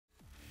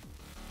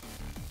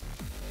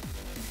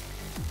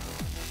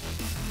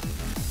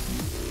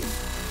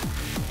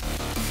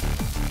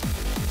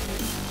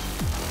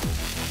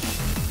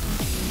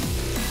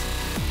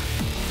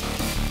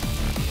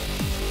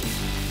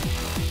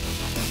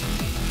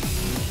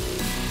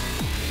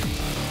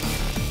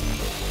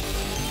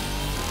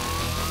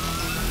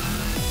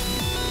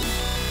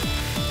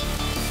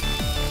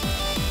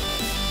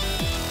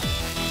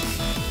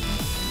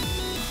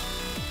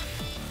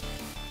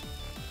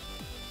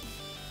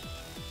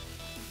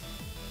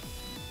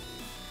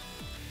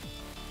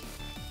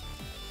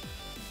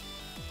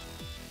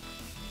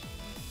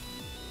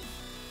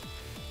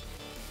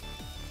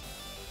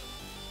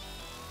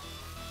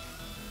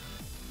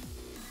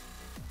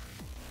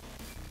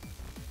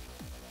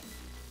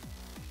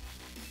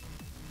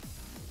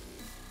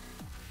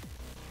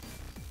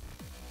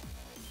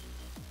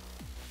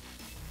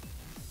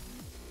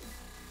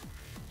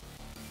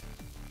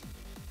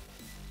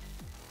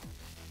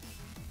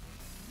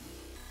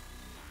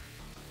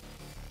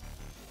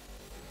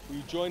Will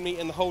you join me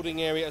in the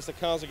holding area as the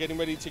cars are getting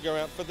ready to go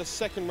out for the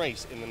second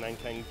race in the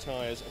Nankang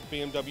Tyres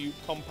BMW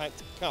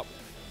Compact Cup?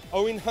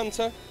 Owen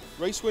Hunter,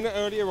 race winner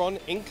earlier on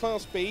in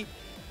Class B,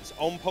 is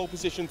on pole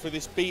position for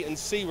this B and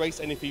C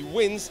race, and if he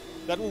wins,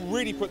 that will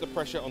really put the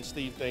pressure on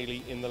Steve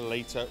Daly in the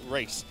later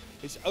race.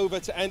 It's over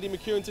to Andy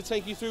McEwan to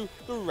take you through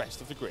the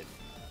rest of the grid.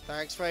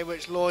 Thanks very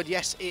much, Lloyd.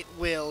 Yes, it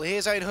will.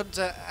 Here's Owen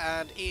Hunter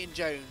and Ian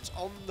Jones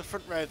on the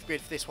front row of the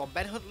grid for this one.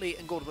 Ben Huntley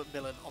and Gordon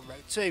McMillan on row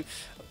 2. And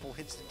Paul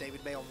Hinton and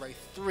David May on row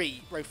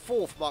 3. Row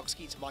 4 for Mark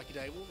Skeets and Mikey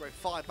Doble. Row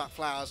 5, Matt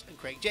Flowers and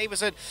Craig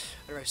Jameson.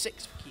 And row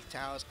 6 for Keith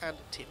Towers and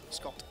Tim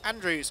Scott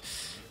Andrews.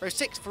 Row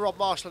 6 for Rob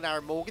Marshall and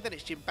Aaron Morgan. Then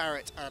it's Jim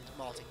Barrett and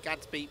Martin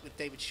Gadsby with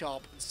David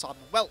Sharp and Simon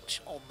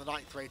Welch on the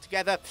 9th row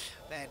together.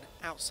 Then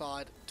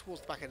outside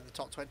towards the back end of the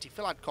top 20,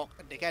 Phil Adcock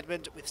and Nick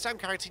Edmond, with Sam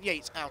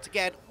Carrington-Yates out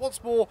again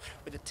once more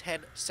with a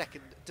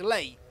 10-second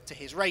delay to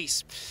his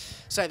race.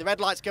 So the red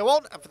lights go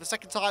on, and for the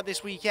second time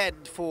this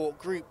weekend for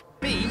Group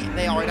B,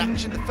 they are in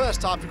action. The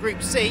first time for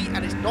Group C,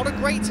 and it's not a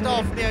great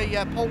start from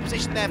the pole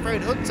position there for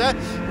Owen Hunter.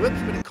 Who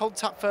had a bit of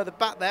contact further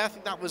back there. I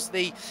think that was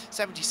the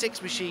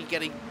 76 machine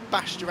getting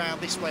bashed around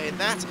this way and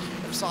that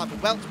of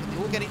Simon Welch, but they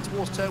all get it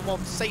towards turn 1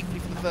 safely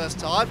for the first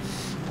time.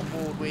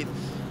 On board with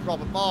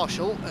Robert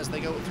Marshall as they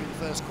go up through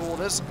the first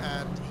corners,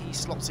 and he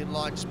slots in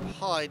line just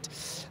behind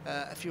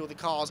a few of the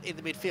cars in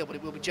the midfield, but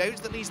it will be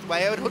Jones that leads the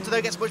way. Owen Hunter though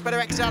gets much better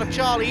exit out of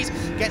Charlie's,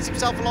 gets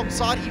himself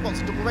alongside. He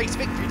wants a double race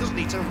victory, doesn't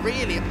he, to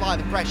really apply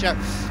the pressure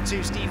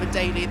to Stephen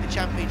Daly in the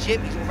championship.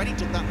 He's already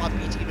done that by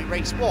beating him in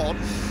race 1.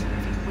 If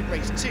he can win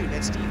race 2,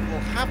 then Stephen will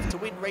have to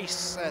win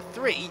race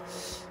 3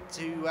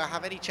 to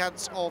have any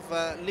chance of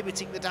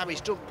limiting the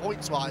damage done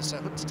points-wise.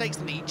 So Hunter takes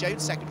the lead,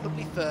 Jones second,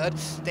 Huntley third,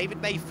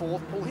 David May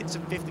fourth, Paul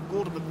Hinton fifth, and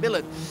Gordon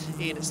McMillan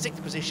in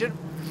 6th position.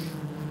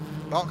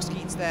 Mark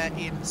Skeets there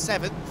in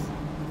 7th.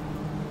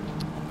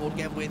 On board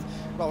again with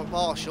Robert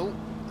Marshall,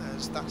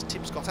 as that's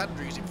Tim Scott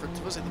Andrews in front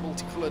of us in the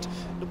multicoloured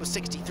number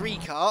 63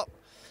 car.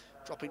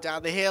 Dropping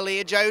down the hill,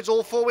 Ian Jones,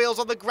 all 4 wheels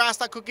on the grass.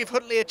 That could give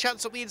Huntley a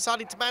chance up the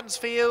inside into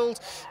Mansfield.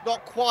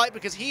 Not quite,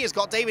 because he has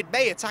got David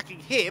May attacking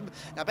him.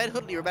 Now, Ben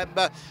Huntley,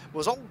 remember,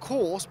 was on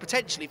course,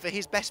 potentially, for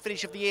his best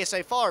finish of the year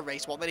so far in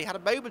race 1. Then he had a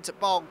moment at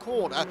Barn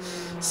Corner,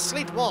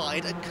 slid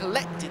wide and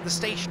collected the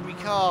stationary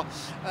car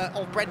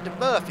of Brendan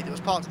Murphy that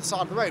was parked to the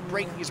side of the road,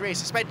 breaking his rear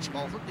suspension.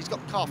 Well, Huntley's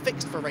got the car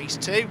fixed for race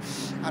 2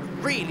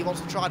 and really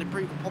wants to try and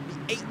improve upon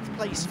the 8th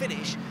place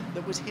finish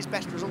that was his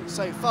best result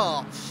so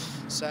far.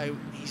 So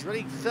he's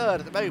running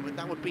third at the moment.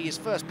 That would be his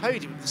first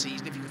podium of the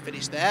season if he could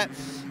finish there.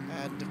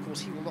 And of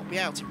course he will not be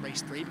out in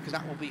race 3 because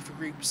that will be for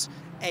groups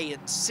A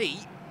and C.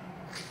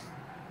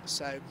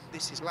 So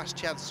this is his last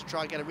chance to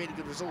try and get a really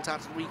good result out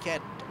of the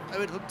weekend.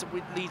 Owen Hunter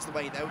leads the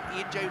way though.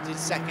 Ian Jones is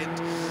second,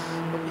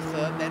 Huntley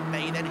third, then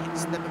May, then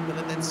Hinton, then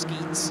McMillan, then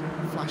Skeets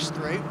flash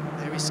through.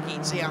 There is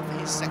Skeets out for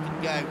his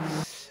second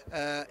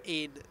go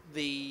in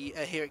the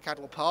here at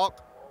Cadwell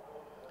Park.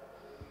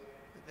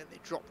 Then they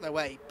drop their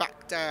way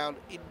back down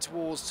in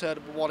towards turn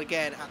number 1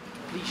 again at the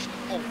completion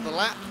of the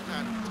lap,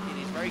 and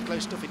it is very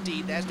close stuff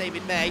indeed. There's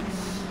David May in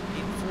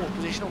 4th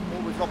position, on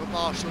board with Robert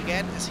Marshall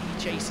again as he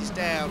chases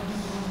down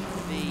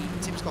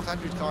the Tim Scott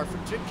Andrews car in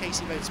front of him.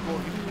 Casey Motorsport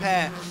who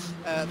prepare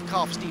the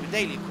car for Stephen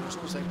Daly, of course,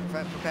 also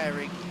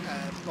preparing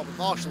Robert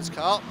Marshall's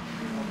car,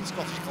 one of the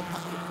Scottish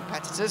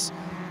competitors.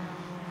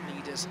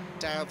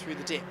 Down through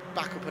the dip,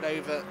 back up and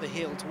over the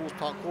hill towards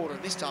Park Corner,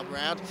 and this time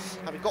around,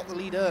 having got the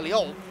lead early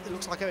on, it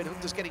looks like Owen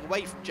Hunter's getting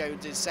away from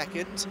Jones in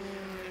second.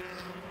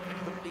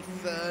 Huntley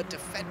third,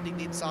 defending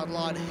the inside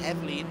line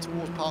heavily in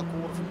towards Park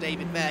Corner from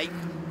David May.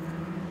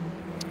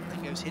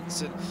 Then goes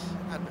Hinton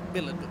and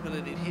McMillan.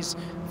 McMillan in his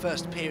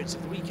first appearance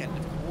of the weekend,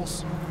 of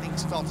course.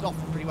 Things started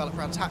off pretty well at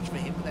Brands Hatch for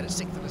him, but then a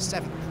 6th and a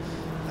 7th.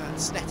 And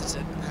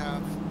Snetterton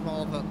have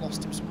rather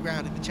lost him some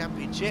ground in the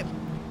championship.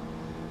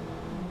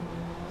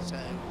 So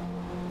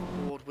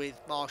with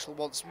Marshall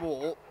once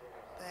more.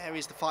 There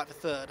is the fight for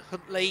third.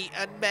 Huntley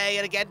and May,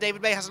 and again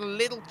David May has a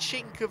little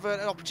chink of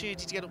an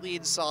opportunity to get up the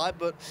inside,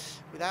 but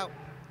without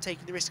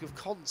taking the risk of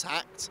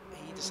contact,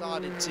 he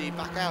decided to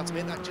back out of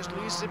it. That just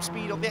loses him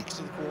speed on the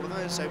exit of the corner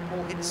though, so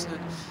Paul Hinton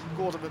and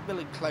Gordon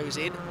McMillan close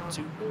in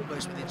to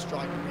almost within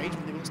striking range,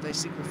 but they will stay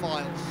single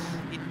file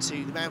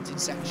into the mountain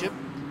section.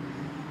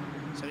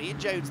 So Ian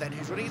Jones then,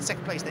 who's running in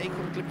 2nd place there, he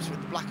caught a glimpse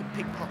with the black and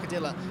pink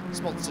Crocodilla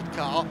sponsored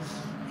car.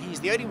 He's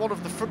the only one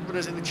of the front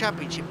runners in the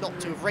championship not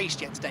to have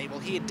raced yet today. Well,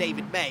 he and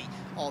David May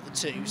are the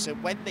 2. So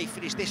when they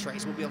finish this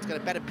race, we'll be able to get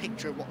a better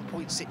picture of what the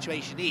point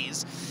situation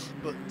is.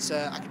 But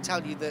I can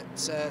tell you that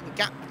the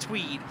gap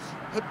between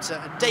Hunter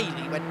and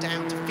Daly went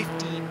down to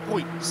 15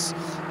 points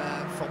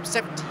from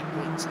 17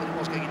 points than it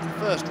was going into the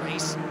first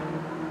race.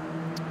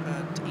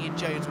 And Ian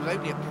Jones was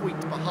only a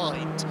point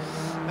behind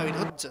Owen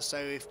Hunter, so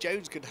if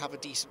Jones can have a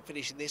decent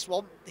finish in this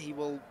one, he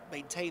will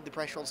maintain the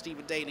pressure on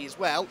Stephen Daly as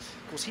well.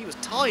 Of course, he was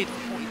tied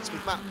for points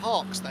with Matt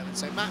Parks though, and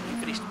so Matt, who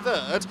finished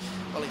 3rd,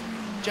 well, if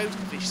Jones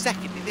can finish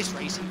 2nd in this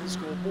race, he will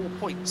score more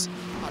points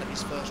out of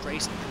his first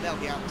race, and they'll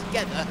be out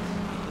together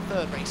in the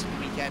 3rd race of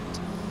the weekend.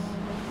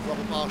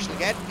 Robert Marshall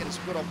again, getting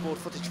some good on-board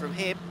footage from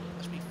him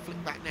as we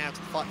flick back now to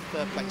the fight for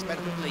third place. Ben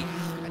Huntley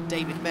and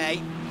David May.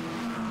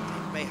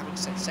 David May having a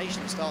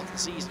sensational start to the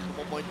season with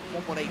a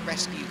 118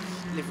 rescue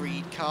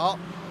liveried car.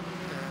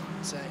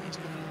 And it's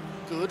looking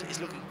good,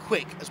 it's looking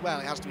quick as well,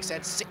 it has to be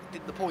said. 6th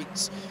in the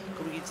points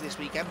coming into this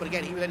weekend, but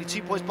again, he was only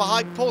 2 points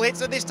behind Paul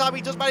Hinson. This time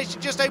he does manage to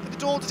just open the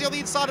door. Does he on the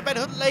inside of Ben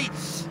Huntley?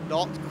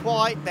 Not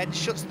quite. Ben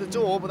shuts the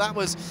door, but that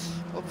was,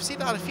 well, we've seen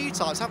that a few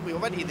times, haven't we,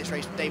 already in this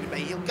race from David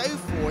May. He'll go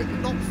for it, but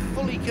not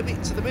fully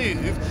commit to the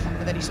move,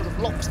 and then he sort of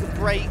locks the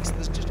brakes, and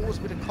there's just always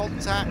a bit of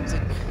contact,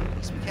 and he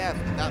needs to be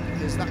careful with that,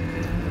 because that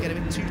could get a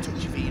bit too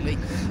touchy-feely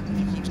if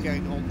he keeps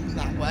going on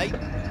that way.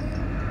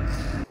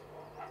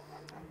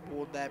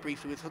 There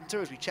briefly with Hunter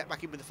as we check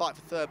back in with the fight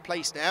for third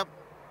place now.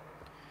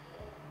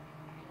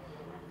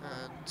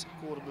 And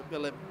Gordon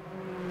McMillan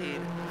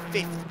in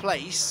 5th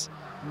place,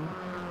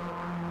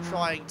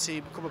 trying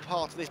to become a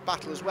part of this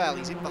battle as well.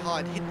 He's in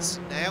behind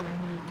Hinson now,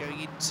 going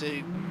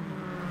into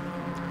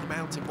the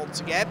mountain once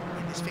again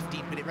in this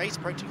 15-minute race,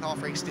 approaching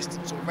half race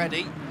distance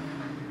already.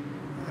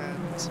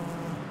 And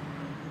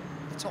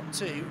the top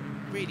two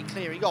really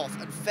clearing off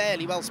and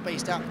fairly well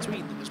spaced out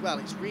between them as well.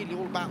 It's really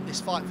all about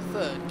this fight for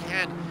third.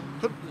 Can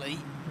Huntley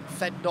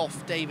fend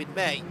off David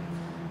May?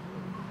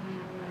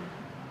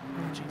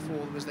 Watching for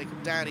them as they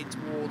come down in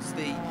towards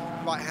the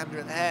right-hander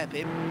at the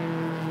hairpin.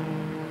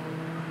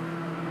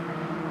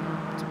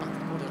 To back the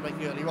corner I was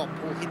making earlier on,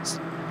 Paul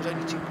Hinson was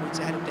only 2 points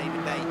ahead of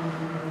David May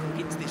going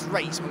into this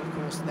race. Well, of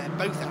course, they're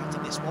both out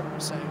in this one,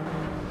 so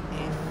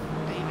if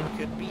David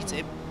could beat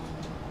him,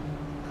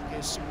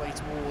 some way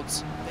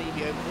towards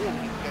maybe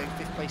overhauling him, going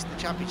 5th place in the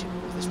championship.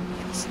 Of course, this will be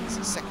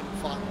Hinson's second and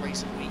final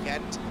race of the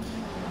weekend.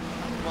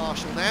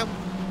 Marshall now.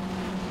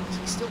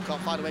 He still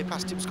can't find a way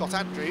past Tim Scott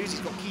Andrews.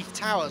 He's got Keith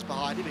Towers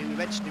behind him, who we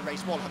mentioned in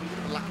race 1, having a bit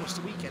of a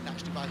lacklustre weekend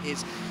actually by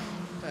his,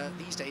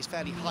 these days,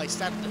 fairly high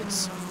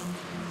standards.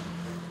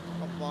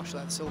 Robert Marshall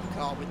at the silver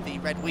car with the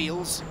red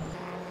wheels.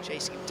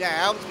 Chasing him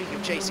down. Speaking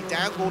of chasing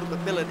down, Gordon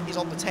McMillan is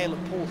on the tail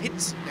of Paul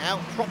Hinson now,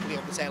 properly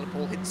on the tail of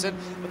Paul Hinson,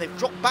 but they've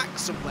dropped back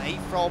some way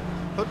from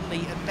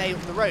Huntley and May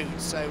up the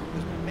road, so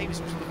there's maybe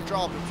some sort of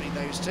drama between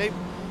those two.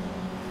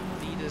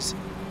 Leaders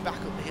back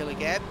up the hill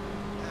again,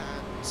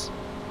 and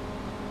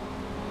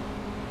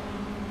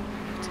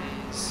it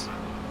is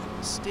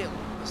still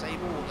the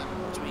same order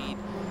between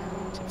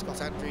Tim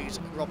Scott Andrews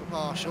and Robert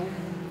Marshall.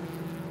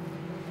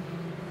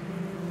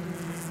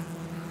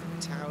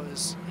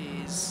 Towers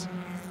is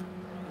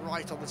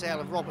right on the tail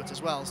of Robert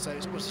as well, so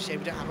it's almost a shame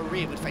we don't have a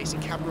rearward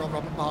facing camera on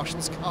Robert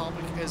Marshall's car,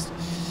 because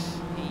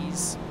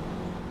he's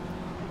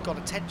got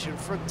attention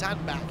front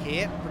and back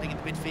here, running in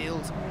the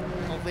midfield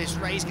of this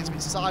race. Gets a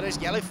bit sideways,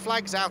 yellow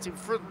flags out in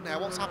front now.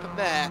 What's happened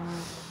there?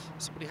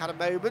 Somebody had a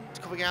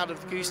moment coming out of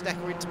the gooseneck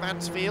or into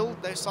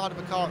Mansfield. No sign of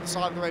a car at the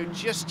side of the road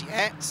just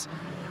yet.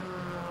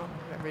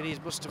 Whoever it is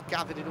must have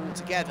gathered it all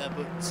together,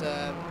 but it's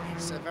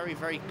a very,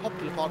 very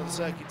popular part of the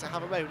circuit to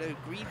have a moment. No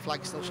green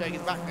flag still showing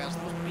in the background, so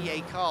there must be a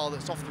car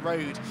that's off the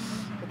road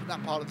up at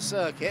that part of the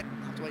circuit.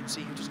 I'll have to wait and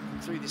see who doesn't come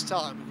through this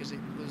time, because it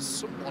was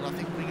someone, I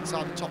think, running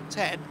inside the top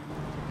 10.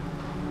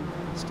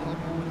 Still on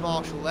board with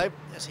Marshall though,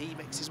 as he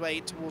makes his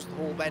way towards the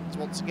Hall Bends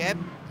once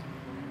again.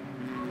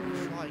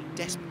 Trying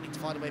desperately to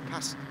find a way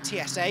past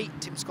TSA,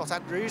 Tim Scott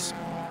Andrews,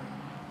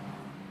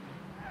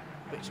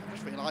 which I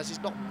just realise is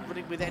not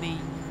running with any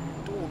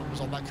door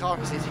numbers on that car,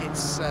 as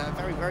it's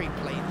very, very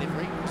plain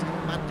livery. It's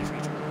not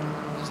mandatory to run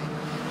door numbers in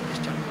this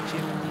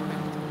championship.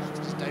 The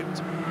competitors don't.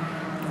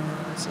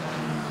 So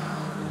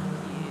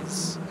he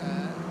is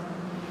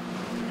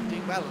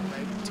doing well at the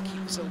moment to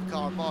keep the silver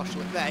car of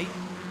Marshall at bay.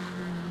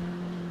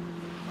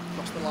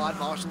 Across the line,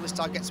 Marshall this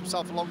time gets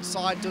himself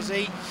alongside, does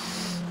he?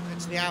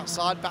 To the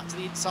outside, back to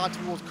the inside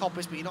towards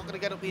Coppice, but you're not going to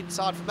get up the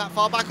inside from that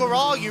far back, or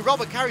are you?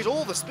 Robert carries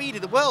all the speed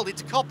in the world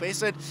into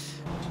Coppice and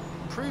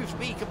proves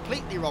me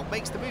completely wrong,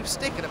 makes the move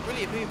stick, and a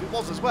brilliant move it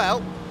was as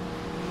well.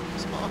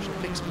 So Marshall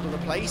picks up another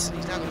place, and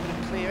he's now got a bit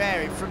of clear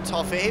air in front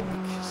of him.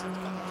 He's got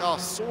the car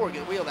soaring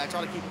at the wheel there,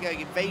 trying to keep it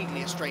going in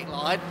vaguely a straight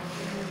line.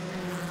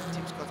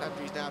 Tim Scott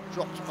Andrews now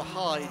dropped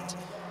behind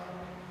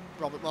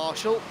Robert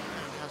Marshall,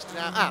 and has to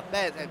now,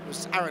 there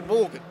was Aaron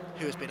Morgan,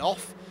 who has been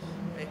off.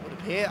 It would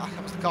appear,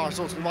 that was the car I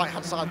saw to the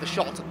right-hand side of the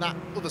shot, and that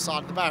other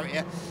side of the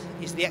barrier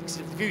is the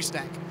exit of the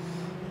gooseneck.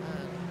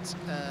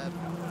 And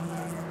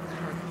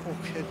Aaron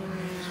Morgan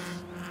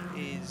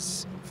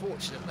is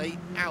unfortunately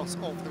out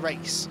of the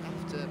race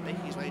after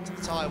making his way into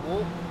the tyre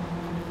wall.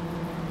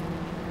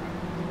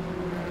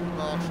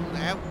 Marshall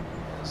now,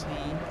 as he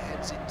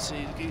heads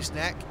into the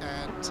gooseneck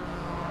and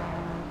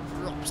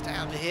drops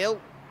down the hill,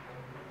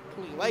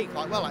 pulling away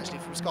quite well actually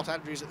from Scott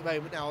Andrews at the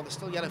moment. Now there's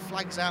still yellow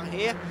flags out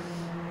here.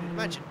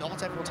 Imagine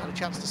not, everyone's had a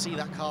chance to see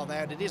that car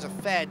there, and it is a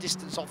fair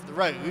distance off the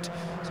road,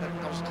 so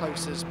not as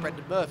close as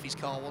Brendan Murphy's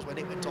car was when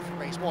it went off in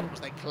race 1 and was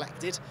then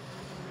collected.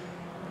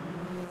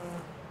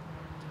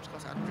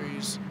 Scott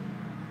Andrews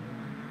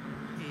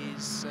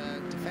is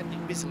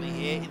defending busily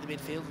here in the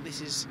midfield, and this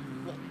is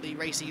what the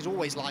racing is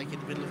always like in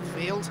the middle of the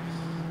field.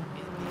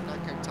 In the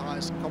Nankang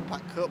Tyres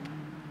Compact Cup,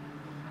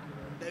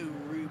 no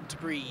room to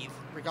breathe,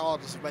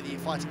 regardless of whether you're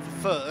fighting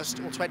for first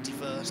or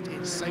 21st.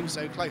 It's so,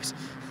 so close.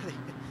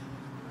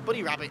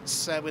 Bunny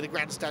rabbits with a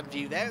grandstand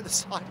view there at the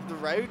side of the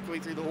road,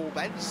 going through the hall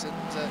bends, and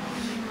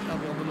they'll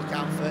be on the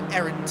lookout for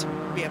errant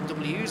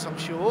BMWs, I'm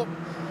sure.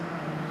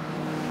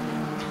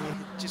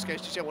 Just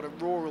goes to show what a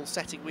rural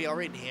setting we are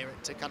in here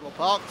at Cadwell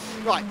Park.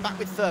 Right, back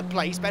with third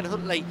place, Ben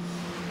Huntley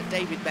and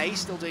David May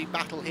still doing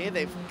battle here.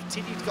 They've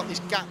continued to got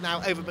this gap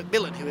now over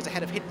McMillan, who is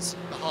ahead of Hints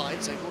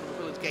behind, so Gordon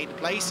McMillan's gained a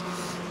place.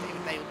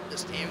 David May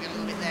understeering a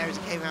little bit there as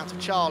he came out of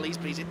Charlie's,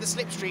 but he's in the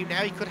slipstream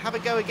now. He could have a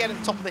go again at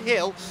the top of the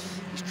hill.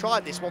 He's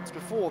tried this once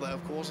before though,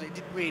 of course, and it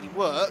didn't really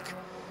work.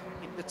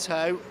 In the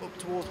toe, up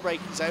towards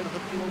braking zone,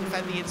 Huntley will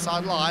defend the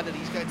inside line, and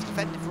he's going to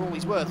defend it for all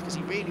he's worth because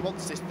he really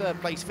wants this third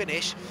place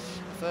finish.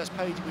 The first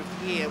podium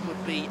of the year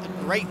would be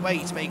a great way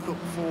to make up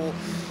for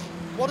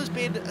what has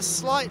been a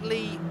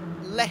slightly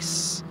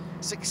less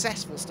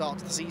successful start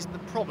to the season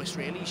than promised,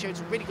 really. He showed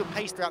some really good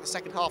pace throughout the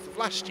second half of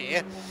last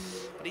year,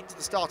 but into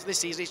the start of this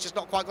season, it's just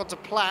not quite gone to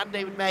plan.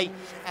 David May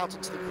out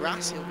onto the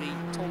grass. He'll be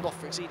told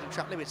off for exceeding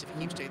track limits if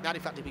he keeps doing that.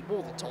 In fact, he'll be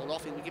more than told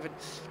off. He'll be given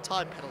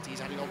time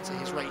penalties added on to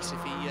his race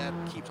if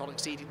he keeps on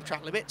exceeding the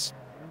track limits.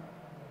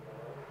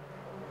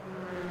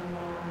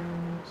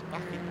 So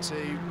back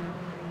into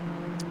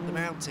the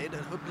mountain,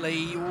 and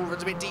Huntley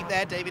runs a bit deep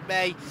there. David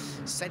May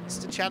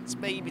sensed a chance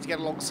maybe to get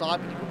alongside,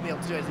 but he wouldn't be able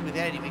to do anything with it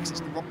anyway because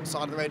it's the wrong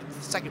side of the road into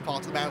the second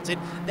part of the mountain.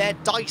 Their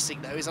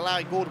dicing, though, is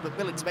allowing Gordon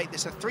McMillan to make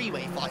this a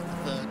three-way fight for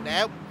third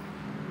now.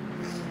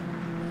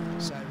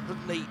 So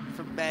Huntley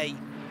from May,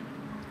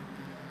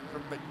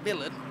 from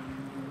McMillan,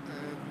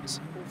 and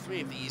all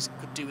three of these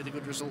could do with a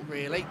good result,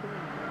 really.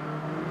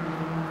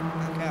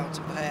 Back out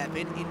of the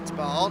hairpin, into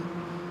barn.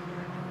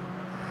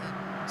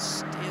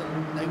 Still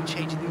no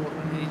change in the order,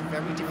 but it is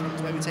very difficult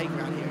to overtake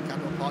around here at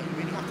Cadwell Park. You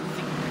really have to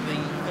think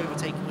the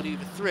overtaking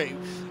manoeuvre through,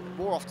 and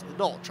more often than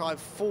not try and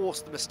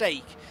force the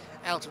mistake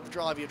out of the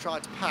driver you're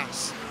trying to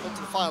pass. On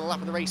to the final lap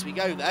of the race we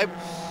go though,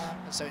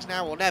 and so it's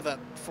now or never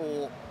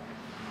for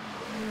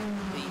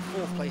the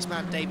fourth place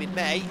man David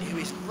May, who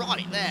is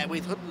right there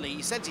with Huntley.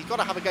 He says he's got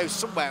to have a go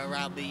somewhere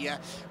around the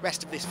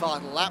rest of this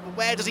final lap, but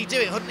where does he do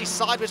it? Huntley's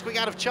sideways coming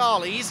out of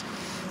Charlie's.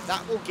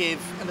 That will give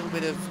a little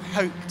bit of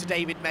hope to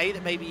David May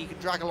that maybe he can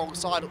drag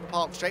alongside up the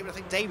Park Straight, but I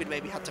think David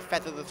maybe had to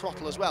feather the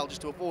throttle as well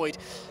just to avoid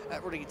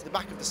running into the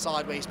back of the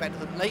sideways Ben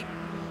Huntley.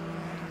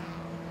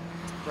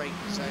 Brake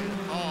zone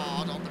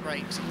hard on the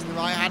brakes into the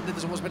right hand, and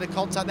there's almost been a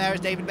contact there as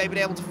David May been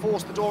able to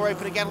force the door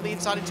open again on the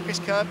inside into Chris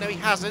Curb. No, he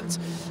hasn't.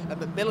 And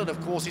McMillan,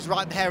 of course, is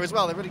right there as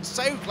well. They're running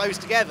so close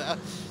together,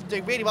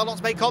 doing really well not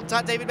to make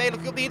contact. David May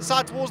looking up the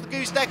inside towards the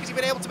gooseneck. Has he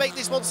been able to make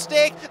this one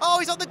stick? Oh,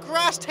 he's on the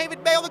grass.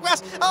 David May on the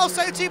grass. Oh,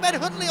 so too Ben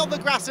Huntley on the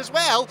grass as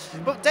well.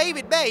 But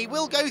David May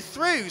will go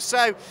through.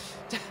 So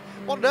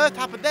what on earth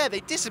happened there?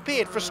 They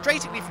disappeared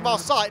frustratingly from our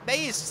sight.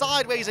 May is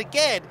sideways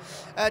again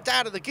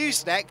down at the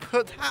gooseneck,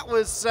 but that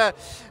was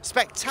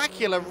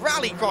spectacular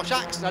rally cross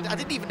accident. I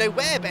didn't even know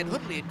where Ben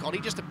Huntley had gone. He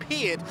just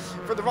appeared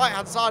from the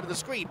right-hand side of the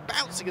screen,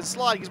 bouncing and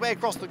sliding his way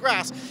across the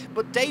grass.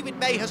 But David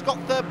May has got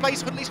third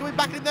place. Huntley's coming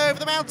back in there over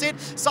the mountain,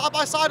 side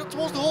by side up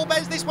towards the hall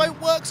bends. This won't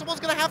work. Someone's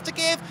going to have to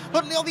give.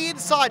 Huntley on the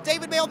inside,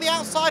 David May on the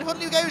outside.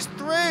 Huntley goes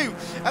through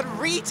and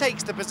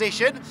retakes the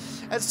position.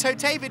 And so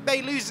David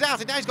May loses out,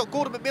 and now he's got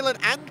Gordon McMillan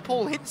and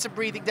Paul Hinson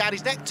breathing down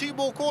his neck. 2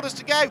 more corners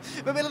to go.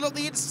 McMillan on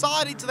the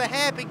inside into the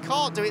hairpin.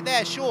 Can't do it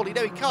there, surely.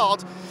 No, he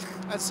can't.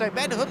 And so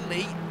Ben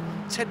Huntley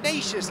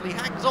tenaciously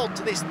hangs on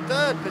to this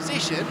third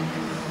position.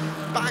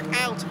 Back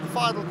out of the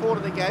final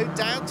corner they go,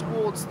 down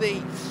towards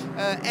the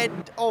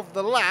end of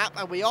the lap.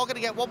 And we are going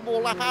to get one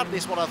more lap out of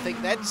this one, I think,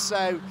 then.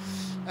 So,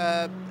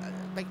 beg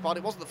your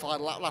pardon, it wasn't the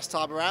final lap last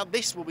time around.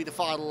 This will be the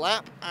final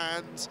lap.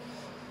 And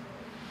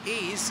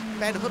is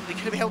Ben Huntley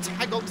going to be able to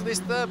hang on to this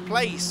third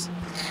place?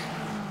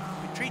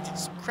 We've treated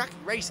some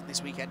cracking racing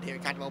this weekend here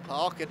at Cadwell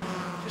Park, and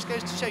just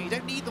goes to show you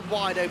don't need the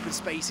wide open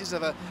spaces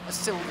of a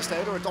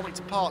Silverstone or a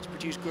Donington Park to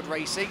produce good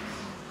racing.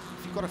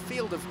 If you've got a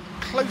field of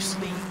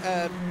closely,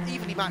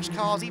 evenly matched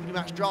cars, evenly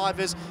matched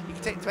drivers, you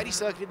can take them to any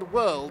circuit in the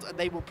world and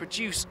they will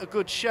produce a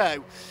good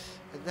show.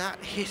 And that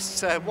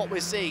is what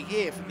we're seeing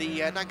here from the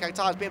Nankang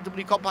Tyres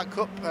BMW Compact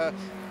Cup.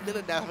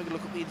 Millen now having a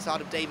look at the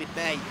inside of David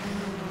May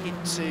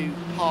into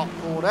Park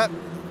Corner.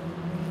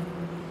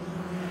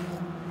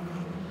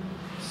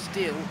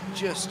 Still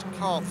just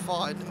can't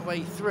find a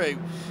way through.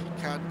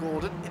 Can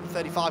Gordon in the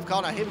 35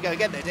 car. Now here we go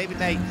again there. David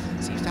May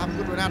seems to have a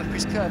good run out of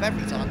Chris Curb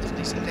every time, doesn't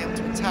he? Seems able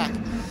to attack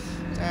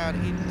down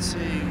into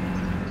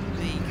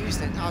the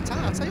gooseneck. I'll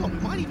tell you what, we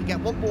might even get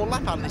one more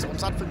lap out of this one,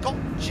 because I'd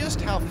forgotten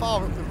just how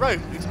far up the road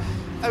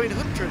Owen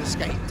Hunter had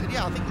escaped, and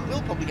yeah, I think we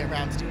will probably get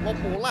round to do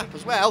one more lap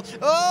as well.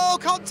 Oh,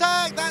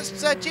 contact!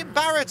 That's Jim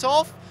Barrett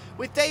off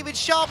with David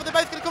Sharp, and they're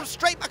both going to come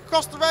straight back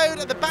across the road,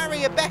 and the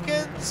barrier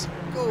beckons.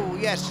 Oh,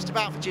 yes, just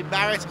about for Jim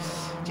Barrett.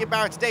 Jim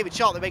Barrett and David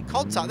Sharp, they made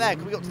contact there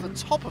coming up to the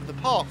top of the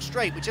Park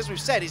Straight, which, as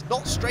we've said, is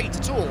not straight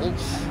at all.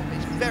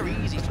 It's very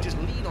easy to just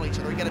lean on each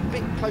other and get a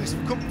bit close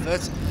for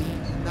comfort.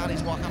 And that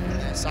is what happened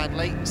there,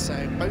 sadly. So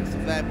both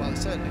of them, well, it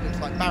certainly looks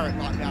like Barrett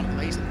might be out of the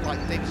race. It looks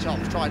like David Sharp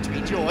was trying to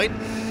rejoin.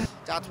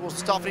 Down towards the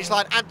start finish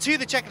line and to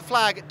the checkered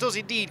flag does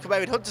indeed come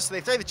Owen Hunter, so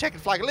they throw the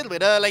checkered flag a little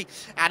bit early,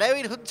 and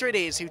Owen Hunter it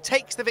is who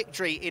takes the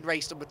victory in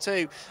race number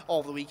 2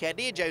 of the weekend.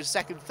 Ian Jones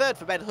second, third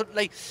for Ben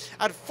Huntley,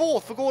 and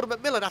fourth for Gordon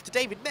McMillan after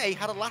David May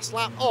had a last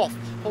lap off.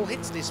 Paul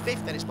Hinton is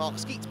fifth, then it's Mark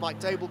Skeets, Mike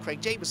Doble,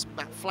 Craig Jameson,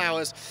 Matt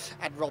Flowers,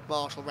 and Rob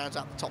Marshall rounds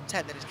out the top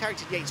 10. Then it's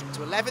Carrington Yates up to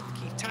 11th,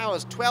 Keith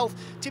Towers 12th,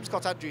 Tim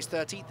Scott Andrews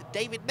 13th, and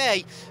David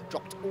May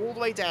dropped all the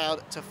way down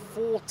to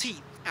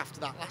 14th.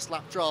 After that last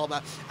lap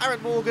drama. Aaron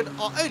Morgan,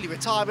 our only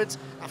retirement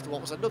after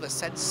what was another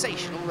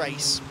sensational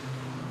race.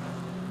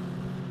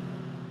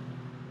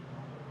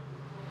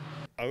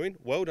 Owen,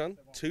 well done,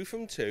 2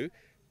 from 2.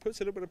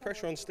 Puts a little bit of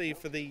pressure on Steve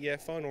for the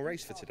final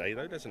race for today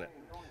though, doesn't it?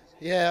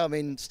 Yeah, I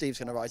mean, Steve's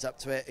going to rise up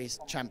to it. He's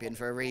champion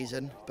for a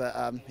reason.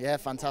 But yeah,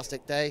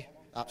 fantastic day.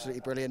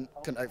 Absolutely brilliant.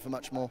 Couldn't hope for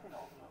much more.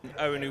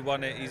 Owen, who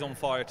won it, he's on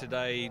fire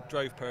today,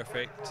 drove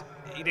perfect.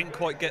 He didn't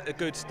quite get a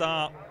good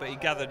start, but he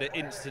gathered it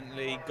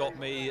instantly, got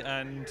me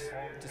and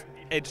just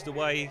edged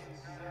away.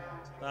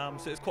 So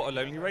it's quite a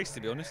lonely race,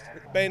 to be honest.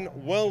 Ben,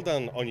 well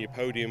done on your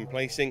podium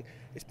placing.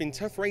 It's been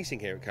tough racing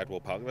here at Cadwell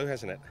Park though,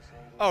 hasn't it?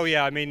 Oh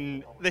yeah, I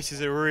mean, this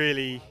is a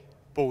really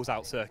balls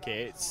out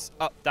circuit. It's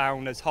up,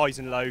 down, there's highs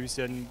and lows,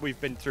 and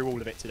we've been through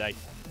all of it today.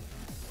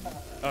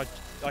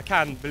 I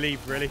can't believe,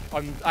 really.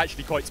 I'm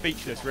actually quite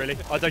speechless, really.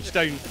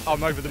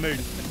 I'm over the moon.